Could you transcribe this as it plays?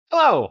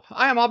Hello,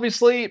 I am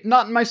obviously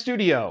not in my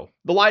studio.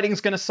 The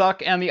lighting's gonna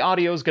suck and the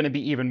audio's gonna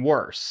be even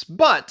worse.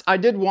 But I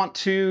did want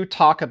to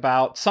talk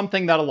about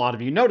something that a lot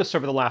of you noticed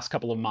over the last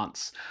couple of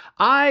months.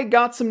 I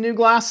got some new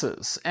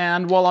glasses,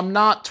 and while I'm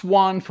not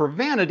one for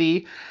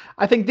vanity,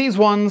 I think these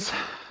ones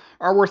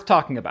are worth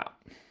talking about.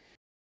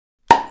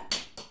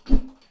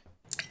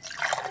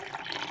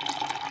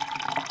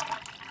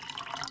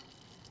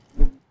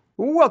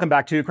 Welcome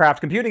back to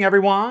Craft Computing,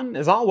 everyone.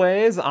 As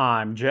always,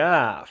 I'm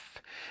Jeff.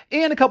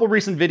 In a couple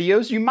recent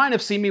videos, you might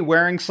have seen me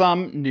wearing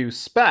some new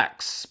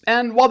specs.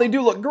 And while they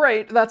do look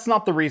great, that's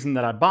not the reason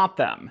that I bought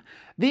them.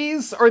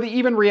 These are the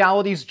Even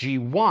Realities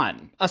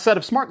G1, a set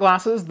of smart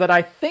glasses that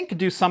I think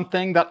do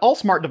something that all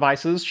smart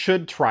devices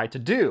should try to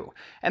do.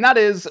 And that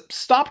is,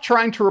 stop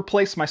trying to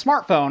replace my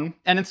smartphone,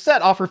 and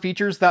instead offer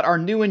features that are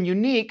new and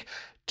unique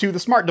to the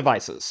smart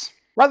devices.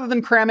 Rather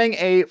than cramming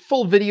a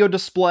full video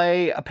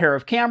display, a pair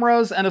of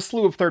cameras, and a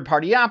slew of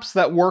third-party apps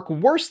that work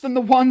worse than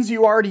the ones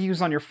you already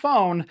use on your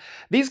phone,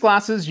 these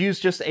glasses use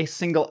just a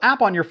single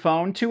app on your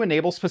phone to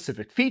enable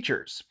specific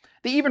features.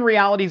 The Even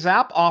Realities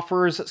app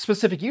offers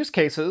specific use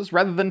cases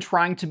rather than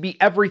trying to be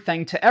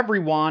everything to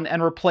everyone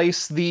and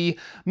replace the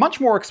much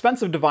more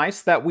expensive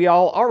device that we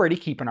all already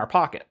keep in our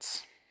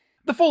pockets.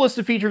 The full list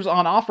of features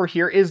on offer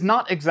here is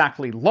not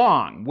exactly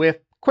long, with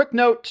quick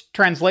note,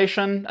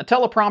 translation, a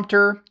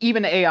teleprompter,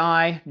 even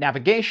AI,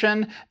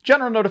 navigation,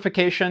 general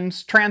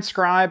notifications,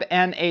 transcribe,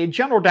 and a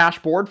general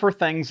dashboard for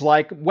things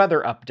like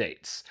weather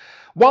updates.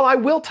 While I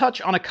will touch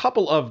on a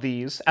couple of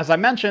these, as I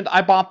mentioned,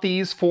 I bought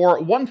these for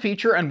one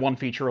feature and one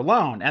feature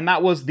alone, and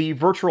that was the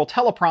virtual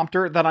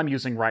teleprompter that I'm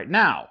using right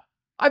now.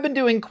 I've been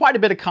doing quite a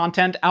bit of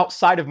content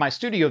outside of my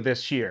studio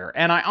this year,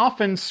 and I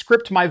often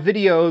script my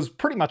videos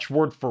pretty much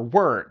word for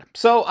word,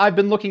 so I've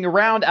been looking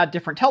around at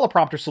different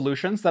teleprompter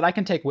solutions that I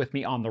can take with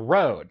me on the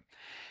road.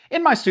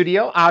 In my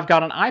studio, I've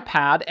got an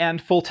iPad and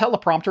full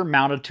teleprompter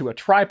mounted to a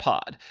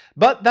tripod,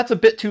 but that's a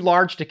bit too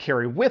large to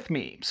carry with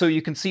me, so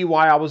you can see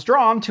why I was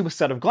drawn to a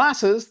set of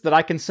glasses that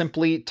I can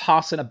simply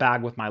toss in a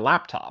bag with my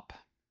laptop.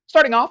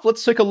 Starting off,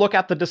 let's take a look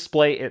at the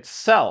display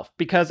itself,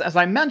 because as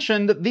I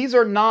mentioned, these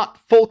are not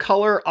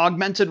full-color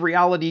augmented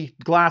reality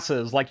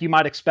glasses like you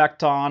might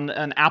expect on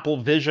an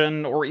Apple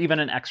Vision or even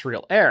an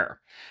X-Real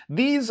Air.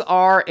 These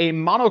are a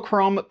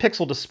monochrome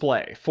pixel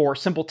display for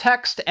simple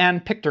text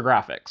and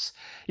pictographics.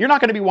 You're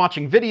not going to be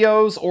watching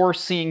videos or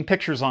seeing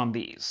pictures on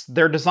these.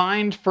 They're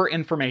designed for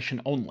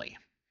information only.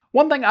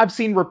 One thing I've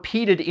seen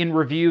repeated in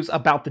reviews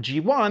about the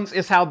G1s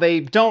is how they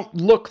don't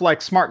look like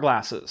smart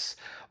glasses.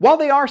 While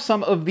they are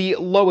some of the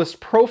lowest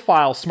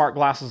profile smart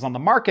glasses on the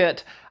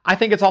market, I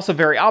think it's also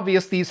very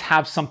obvious these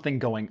have something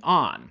going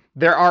on.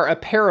 There are a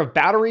pair of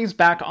batteries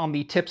back on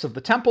the tips of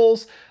the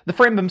temples, the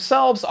frame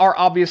themselves are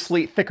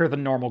obviously thicker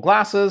than normal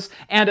glasses,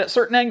 and at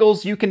certain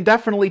angles you can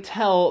definitely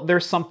tell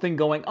there's something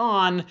going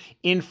on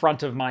in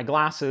front of my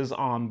glasses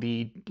on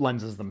the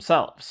lenses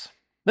themselves.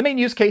 The main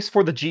use case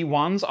for the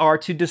G1s are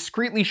to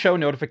discreetly show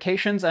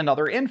notifications and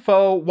other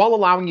info while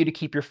allowing you to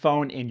keep your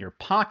phone in your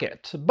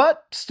pocket,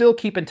 but still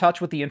keep in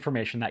touch with the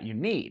information that you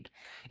need.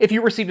 If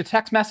you received a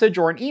text message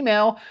or an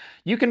email,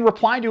 you can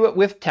reply to it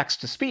with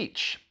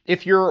text-to-speech.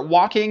 If you're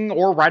walking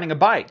or riding a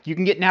bike, you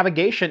can get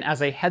navigation as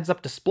a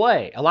heads-up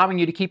display, allowing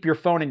you to keep your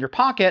phone in your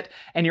pocket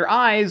and your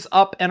eyes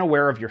up and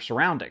aware of your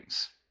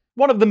surroundings.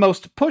 One of the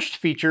most pushed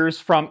features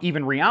from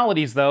Even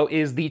Realities, though,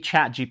 is the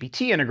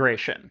ChatGPT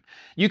integration.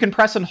 You can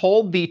press and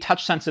hold the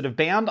touch-sensitive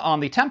band on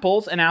the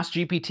temples and ask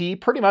GPT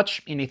pretty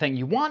much anything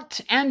you want,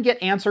 and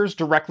get answers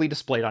directly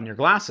displayed on your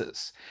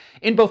glasses.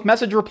 In both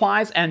message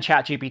replies and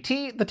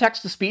ChatGPT, the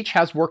text-to-speech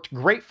has worked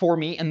great for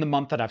me in the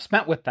month that I've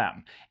spent with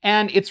them,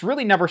 and it's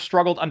really never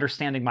struggled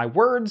understanding my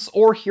words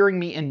or hearing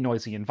me in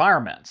noisy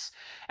environments.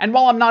 And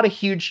while I'm not a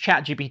huge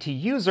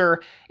ChatGPT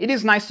user, it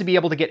is nice to be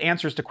able to get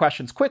answers to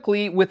questions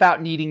quickly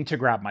without needing to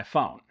grab my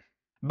phone.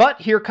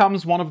 But here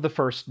comes one of the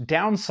first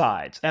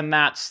downsides, and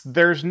that's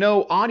there's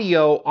no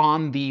audio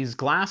on these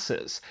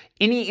glasses.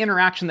 Any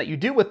interaction that you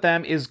do with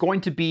them is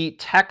going to be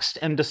text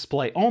and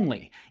display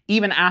only,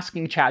 even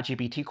asking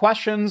ChatGPT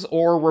questions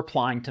or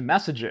replying to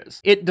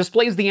messages. It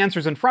displays the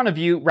answers in front of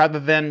you rather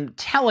than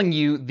telling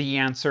you the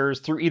answers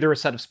through either a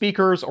set of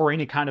speakers or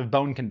any kind of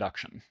bone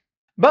conduction.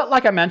 But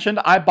like I mentioned,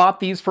 I bought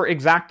these for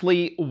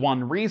exactly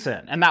one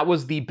reason, and that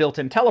was the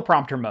built-in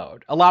teleprompter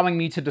mode, allowing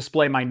me to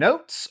display my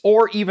notes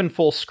or even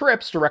full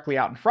scripts directly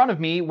out in front of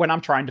me when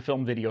I'm trying to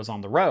film videos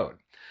on the road.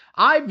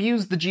 I've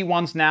used the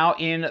G1s now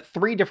in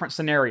 3 different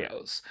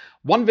scenarios.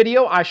 One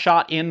video I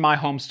shot in my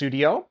home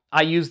studio.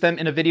 I used them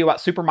in a video at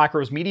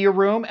Supermicro's media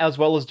room, as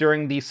well as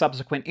during the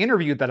subsequent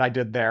interview that I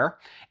did there,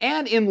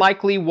 and in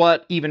likely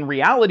what Even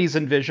Realities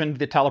envisioned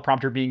the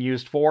teleprompter being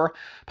used for,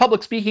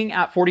 public speaking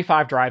at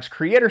 45 Drive's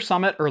Creator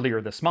Summit earlier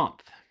this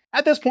month.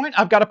 At this point,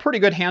 I've got a pretty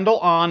good handle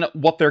on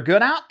what they're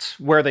good at,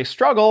 where they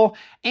struggle,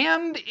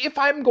 and if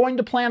I'm going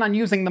to plan on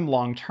using them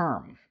long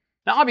term.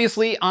 Now,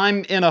 obviously,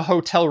 I'm in a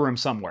hotel room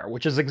somewhere,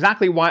 which is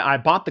exactly why I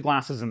bought the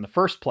glasses in the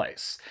first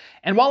place.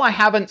 And while I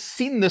haven't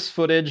seen this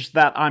footage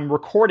that I'm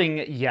recording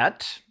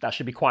yet, that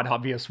should be quite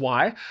obvious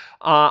why,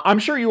 I'm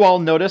sure you all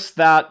noticed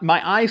that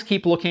my eyes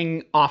keep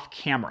looking off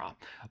camera.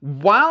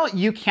 While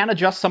you can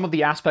adjust some of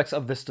the aspects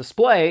of this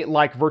display,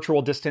 like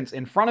virtual distance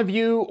in front of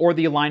you or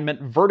the alignment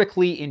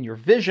vertically in your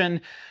vision,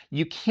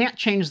 you can't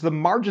change the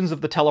margins of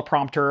the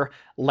teleprompter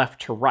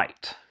left to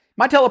right.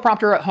 My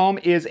teleprompter at home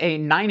is a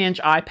 9-inch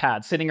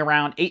iPad sitting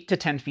around 8 to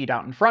 10 feet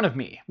out in front of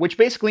me, which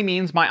basically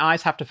means my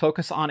eyes have to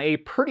focus on a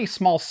pretty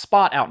small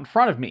spot out in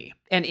front of me,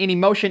 and any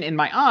motion in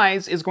my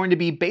eyes is going to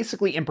be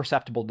basically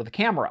imperceptible to the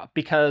camera,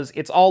 because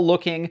it's all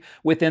looking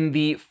within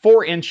the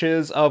 4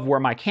 inches of where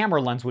my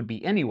camera lens would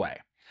be anyway.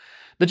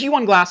 The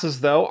G1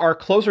 glasses, though, are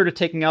closer to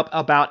taking up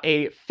about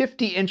a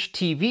 50-inch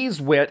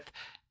TV's width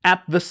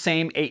at the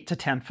same 8 to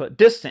 10 foot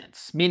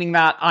distance, meaning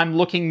that I'm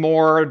looking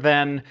more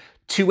than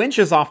 2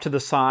 inches off to the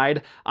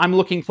side. I'm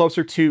looking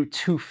closer to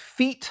 2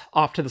 feet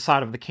off to the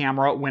side of the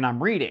camera when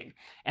I'm reading.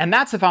 And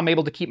that's if I'm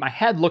able to keep my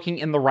head looking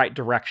in the right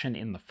direction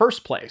in the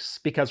first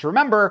place. Because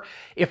remember,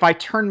 if I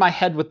turn my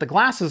head with the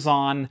glasses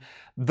on,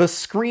 the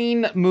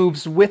screen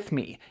moves with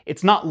me.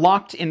 It's not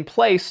locked in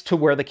place to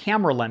where the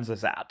camera lens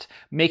is at,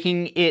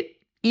 making it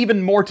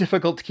even more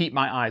difficult to keep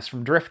my eyes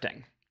from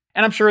drifting.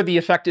 And I'm sure the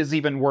effect is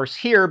even worse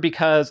here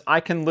because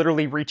I can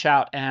literally reach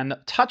out and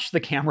touch the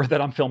camera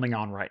that I'm filming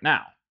on right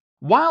now.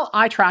 While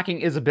eye tracking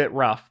is a bit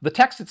rough, the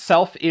text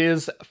itself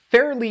is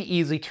fairly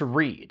easy to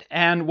read,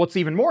 and what's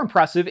even more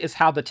impressive is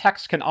how the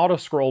text can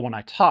auto-scroll when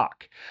I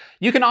talk.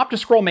 You can opt to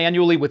scroll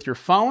manually with your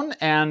phone,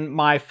 and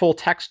my full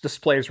text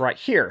displays right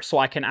here, so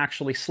I can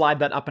actually slide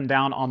that up and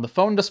down on the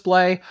phone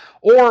display,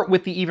 or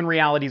with the Even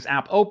Realities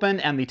app open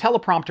and the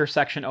teleprompter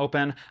section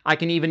open, I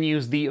can even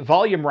use the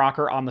volume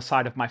rocker on the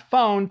side of my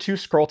phone to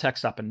scroll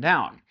text up and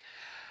down.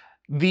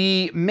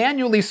 The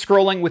manually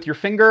scrolling with your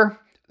finger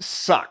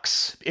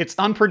sucks. It's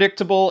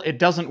unpredictable, it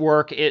doesn't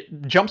work,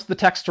 it jumps the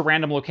text to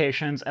random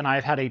locations, and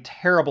I've had a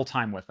terrible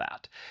time with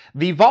that.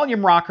 The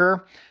volume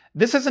rocker,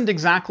 this isn't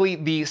exactly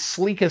the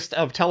sleekest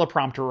of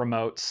teleprompter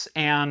remotes,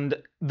 and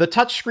the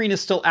touchscreen is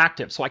still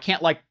active, so I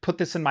can't like put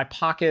this in my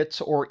pocket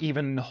or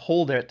even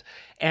hold it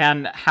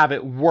and have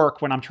it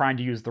work when I'm trying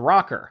to use the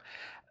rocker.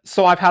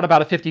 So I've had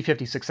about a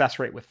 50-50 success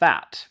rate with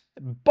that.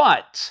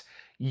 But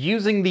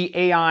using the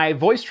AI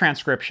voice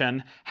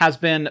transcription has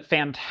been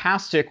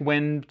fantastic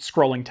when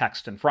scrolling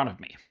text in front of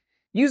me.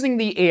 Using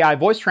the AI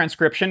voice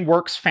transcription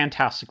works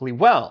fantastically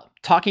well.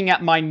 Talking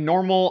at my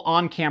normal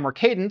on-camera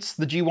cadence,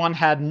 the G1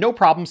 had no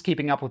problems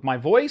keeping up with my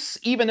voice,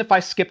 even if I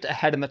skipped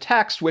ahead in the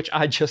text, which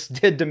I just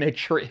did to make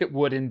sure it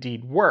would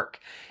indeed work.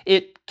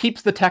 It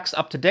keeps the text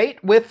up to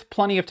date with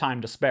plenty of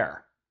time to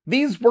spare.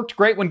 These worked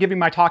great when giving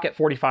my talk at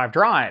 45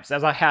 drives,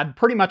 as I had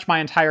pretty much my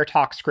entire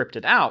talk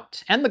scripted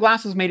out, and the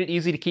glasses made it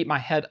easy to keep my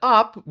head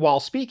up while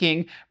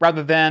speaking,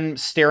 rather than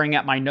staring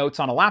at my notes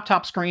on a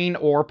laptop screen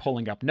or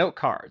pulling up note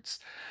cards.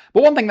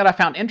 But one thing that I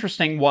found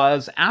interesting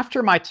was,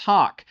 after my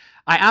talk,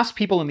 I asked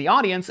people in the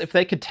audience if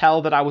they could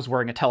tell that I was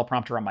wearing a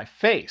teleprompter on my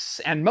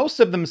face, and most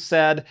of them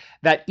said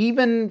that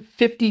even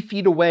 50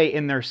 feet away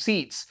in their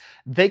seats,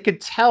 they could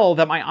tell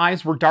that my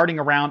eyes were darting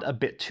around a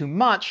bit too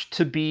much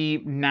to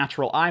be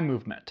natural eye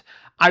movement.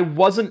 I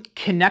wasn't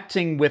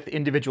connecting with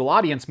individual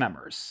audience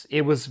members.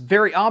 It was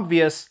very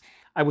obvious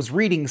I was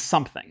reading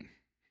something.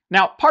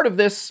 Now, part of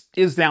this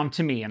is down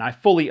to me, and I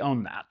fully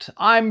own that.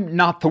 I'm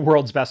not the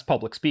world's best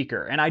public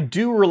speaker, and I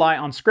do rely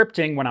on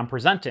scripting when I'm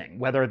presenting,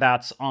 whether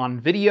that's on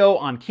video,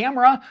 on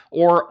camera,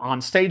 or on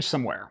stage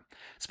somewhere.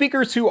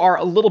 Speakers who are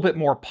a little bit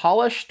more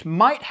polished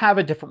might have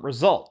a different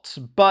result,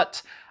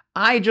 but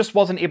I just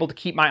wasn't able to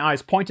keep my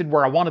eyes pointed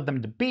where I wanted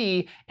them to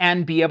be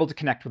and be able to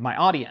connect with my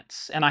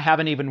audience. And I have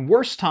an even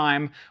worse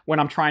time when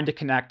I'm trying to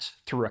connect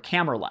through a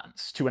camera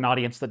lens to an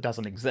audience that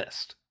doesn't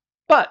exist.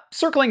 But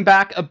circling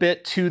back a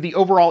bit to the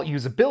overall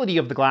usability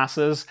of the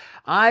glasses,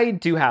 I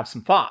do have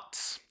some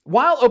thoughts.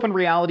 While Open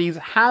Realities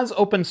has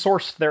open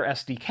sourced their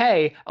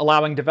SDK,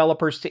 allowing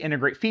developers to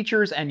integrate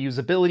features and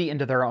usability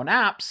into their own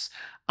apps,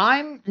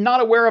 I'm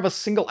not aware of a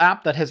single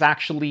app that has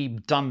actually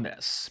done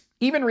this.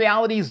 Even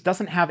Realities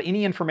doesn't have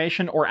any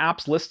information or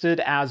apps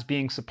listed as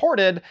being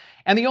supported,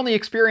 and the only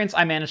experience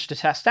I managed to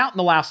test out in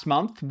the last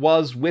month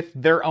was with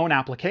their own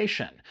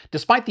application,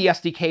 despite the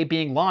SDK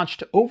being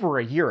launched over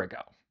a year ago.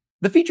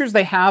 The features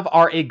they have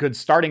are a good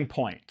starting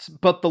point,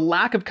 but the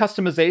lack of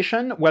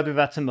customization, whether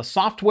that's in the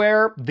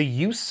software, the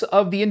use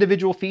of the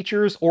individual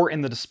features, or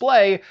in the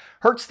display,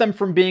 hurts them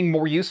from being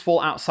more useful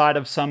outside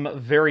of some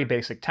very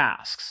basic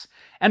tasks.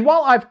 And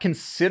while I've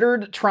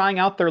considered trying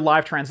out their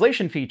live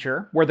translation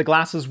feature, where the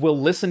glasses will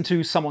listen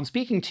to someone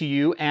speaking to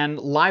you and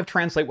live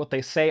translate what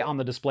they say on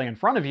the display in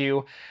front of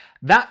you,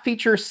 That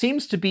feature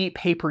seems to be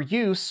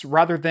pay-per-use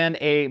rather than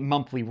a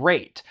monthly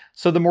rate.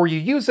 So the more you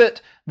use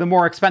it, the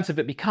more expensive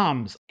it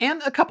becomes.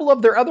 And a couple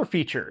of their other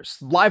features,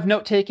 live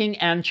note-taking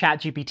and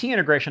ChatGPT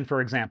integration,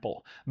 for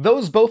example.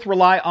 Those both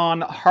rely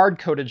on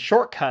hard-coded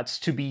shortcuts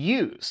to be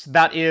used.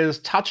 That is,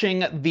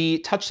 touching the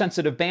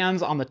touch-sensitive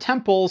bands on the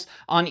temples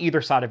on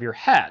either side of your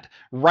head,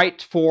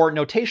 right for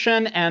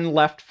notation and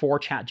left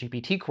for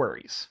ChatGPT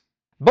queries.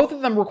 Both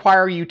of them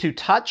require you to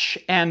touch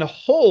and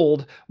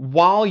hold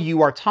while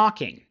you are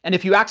talking. And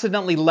if you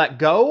accidentally let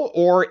go,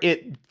 or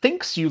it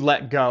thinks you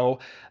let go,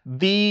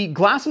 the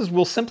glasses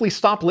will simply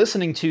stop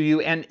listening to you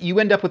and you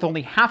end up with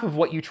only half of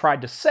what you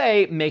tried to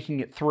say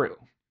making it through.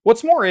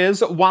 What's more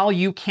is, while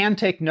you can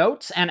take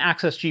notes and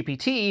access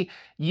GPT,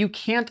 you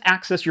can't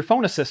access your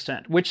phone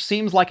assistant, which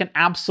seems like an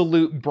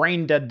absolute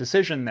brain-dead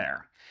decision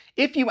there.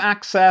 If you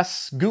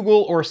access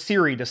Google or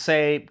Siri to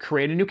say,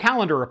 create a new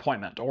calendar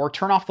appointment or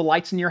turn off the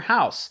lights in your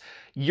house,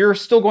 you're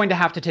still going to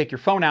have to take your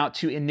phone out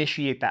to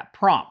initiate that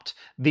prompt.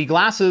 The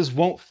glasses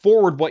won't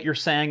forward what you're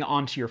saying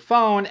onto your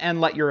phone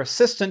and let your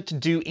assistant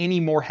do any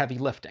more heavy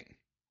lifting.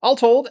 All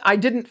told, I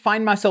didn't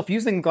find myself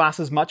using the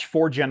glasses much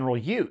for general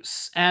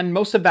use, and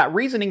most of that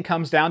reasoning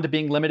comes down to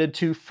being limited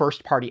to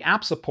first-party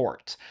app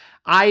support.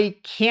 I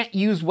can't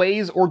use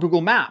Waze or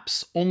Google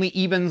Maps, only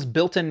Even's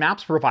built-in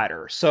maps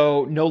provider,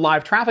 so no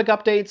live traffic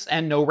updates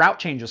and no route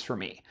changes for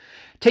me.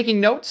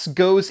 Taking notes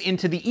goes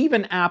into the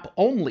Even app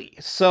only,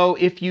 so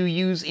if you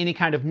use any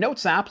kind of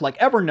notes app like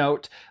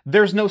Evernote,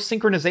 there's no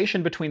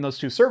synchronization between those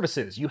two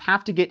services. You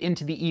have to get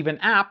into the Even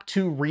app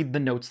to read the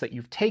notes that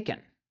you've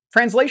taken.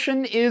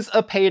 Translation is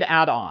a paid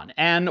add-on,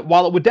 and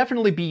while it would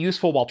definitely be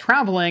useful while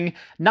traveling,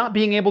 not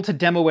being able to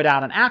demo it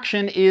out in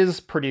action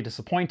is pretty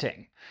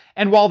disappointing.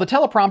 And while the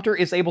teleprompter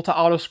is able to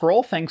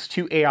auto-scroll thanks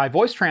to AI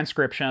voice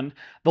transcription,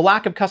 the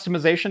lack of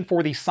customization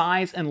for the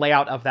size and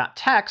layout of that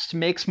text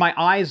makes my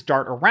eyes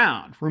dart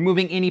around,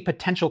 removing any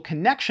potential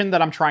connection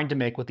that I'm trying to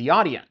make with the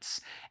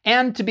audience.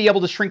 And to be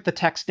able to shrink the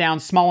text down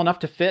small enough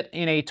to fit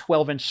in a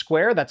 12-inch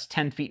square that's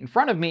 10 feet in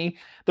front of me,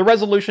 the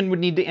resolution would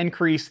need to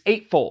increase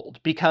 8-fold,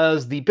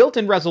 because the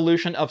built-in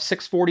resolution of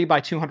 640 by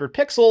 200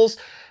 pixels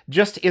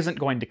just isn't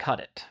going to cut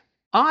it.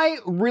 I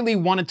really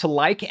wanted to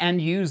like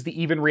and use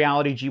the Even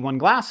Reality G1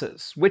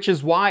 glasses, which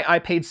is why I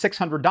paid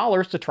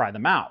 $600 to try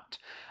them out.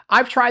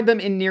 I've tried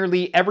them in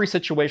nearly every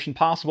situation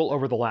possible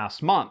over the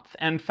last month,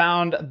 and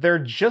found they're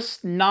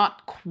just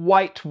not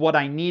quite what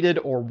I needed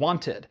or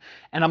wanted,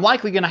 and I'm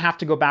likely going to have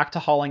to go back to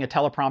hauling a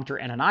teleprompter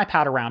and an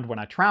iPad around when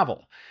I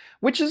travel.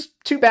 Which is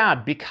too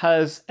bad,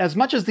 because as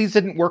much as these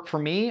didn't work for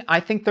me, I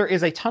think there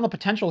is a ton of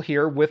potential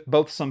here with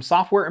both some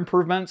software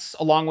improvements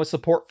along with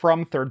support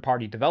from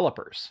third-party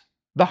developers.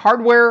 The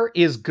hardware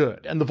is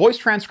good, and the voice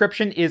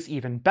transcription is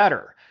even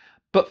better.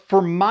 But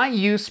for my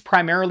use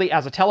primarily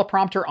as a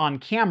teleprompter on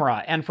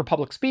camera and for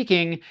public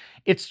speaking,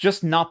 it's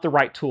just not the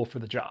right tool for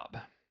the job.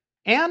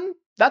 And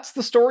that's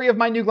the story of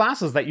my new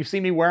glasses that you've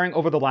seen me wearing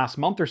over the last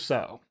month or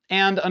so.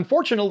 And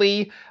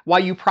unfortunately, why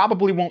you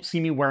probably won't see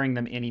me wearing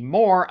them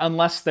anymore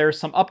unless there's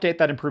some update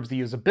that improves the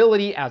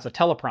usability as a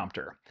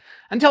teleprompter.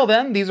 Until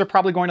then, these are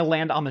probably going to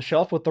land on the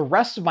shelf with the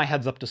rest of my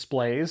heads-up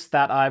displays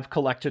that I've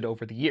collected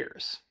over the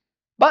years.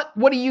 But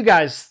what do you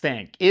guys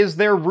think? Is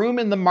there room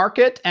in the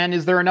market, and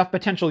is there enough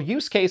potential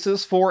use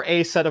cases for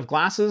a set of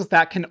glasses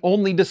that can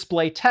only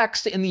display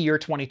text in the year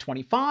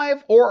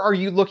 2025, or are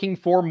you looking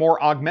for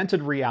more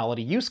augmented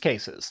reality use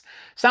cases?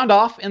 Sound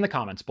off in the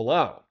comments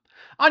below.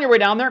 On your way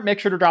down there, make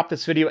sure to drop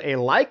this video a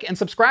like and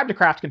subscribe to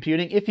Craft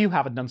Computing if you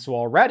haven't done so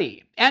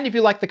already. And if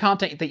you like the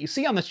content that you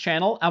see on this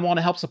channel and want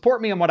to help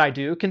support me in what I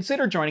do,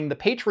 consider joining the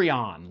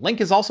Patreon. Link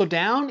is also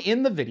down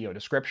in the video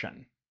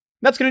description.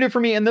 That's going to do it for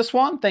me in this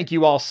one. Thank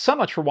you all so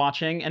much for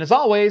watching, and as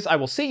always, I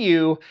will see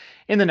you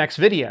in the next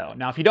video.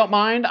 Now, if you don't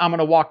mind, I'm going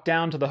to walk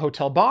down to the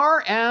hotel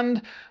bar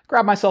and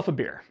grab myself a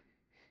beer.